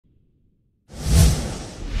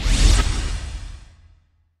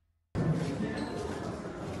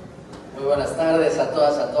Muy buenas tardes a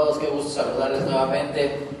todas, a todos, qué gusto saludarles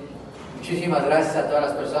nuevamente. Muchísimas gracias a todas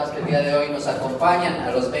las personas que el día de hoy nos acompañan,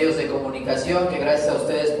 a los medios de comunicación, que gracias a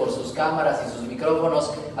ustedes por sus cámaras y sus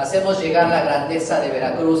micrófonos hacemos llegar la grandeza de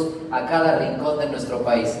Veracruz a cada rincón de nuestro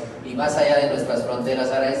país y más allá de nuestras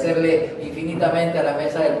fronteras. Agradecerle infinitamente a la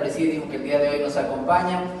mesa del Presidium que el día de hoy nos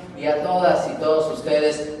acompaña y a todas y todos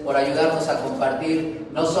ustedes por ayudarnos a compartir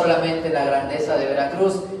no solamente la grandeza de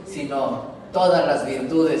Veracruz, sino todas las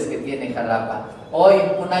virtudes que tiene Xalapa. Hoy,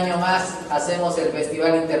 un año más, hacemos el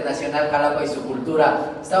Festival Internacional Xalapa y su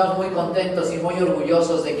cultura. Estamos muy contentos y muy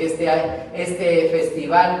orgullosos de que este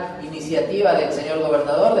festival, iniciativa del señor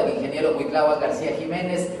gobernador, del ingeniero García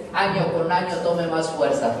Jiménez, año con año tome más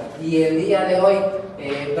fuerza. Y el día de hoy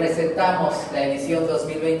presentamos la edición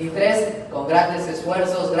 2023 con grandes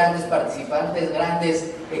esfuerzos, grandes participantes,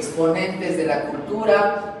 grandes exponentes de la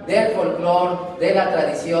cultura, del folclore, de la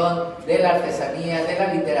tradición, de la artesanía, de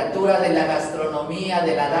la literatura, de la gastronomía,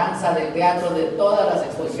 de la danza, del teatro, de todas las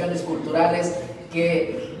exposiciones culturales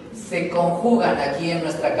que se conjugan aquí en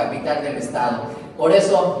nuestra capital del estado. Por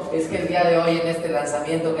eso es que el día de hoy en este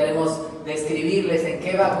lanzamiento queremos describirles en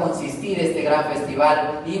qué va a consistir este gran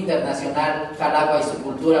festival internacional Xalapa y su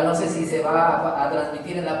cultura. No sé si se va a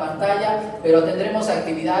transmitir en la pantalla, pero tendremos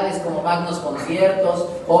actividades como magnos conciertos,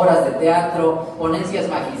 obras de teatro, ponencias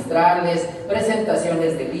magistrales,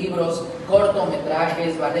 presentaciones de libros,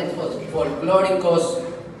 cortometrajes, ballets folclóricos,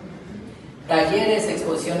 talleres,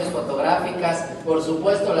 exposiciones fotográficas, por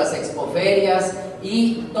supuesto las expoferias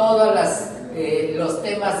y todas los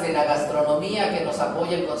temas de la gastronomía que nos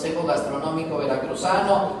apoya el Consejo Gastronómico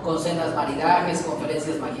Veracruzano, con cenas maridajes,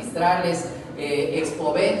 conferencias magistrales,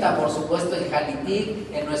 expoventa, por supuesto, en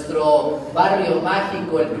Jalitic, en nuestro barrio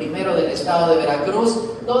mágico, el primero del estado de Veracruz.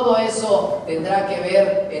 Todo eso tendrá que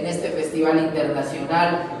ver en este Festival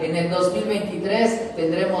Internacional. En el 2023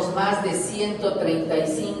 tendremos más de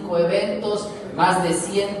 135 eventos, más de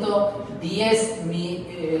 110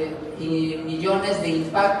 millones de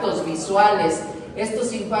impactos visuales.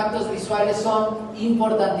 Estos impactos visuales son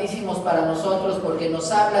importantísimos para nosotros porque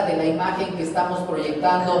nos habla de la imagen que estamos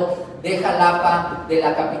proyectando de Xalapa, de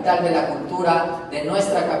la capital de la cultura, de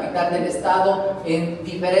nuestra capital del estado, en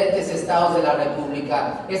diferentes estados de la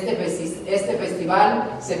República. Este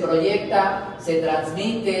festival se proyecta, se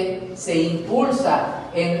transmite, se impulsa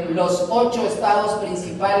en los 8 estados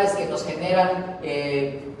principales que nos generan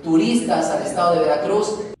turistas al estado de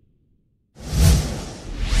Veracruz.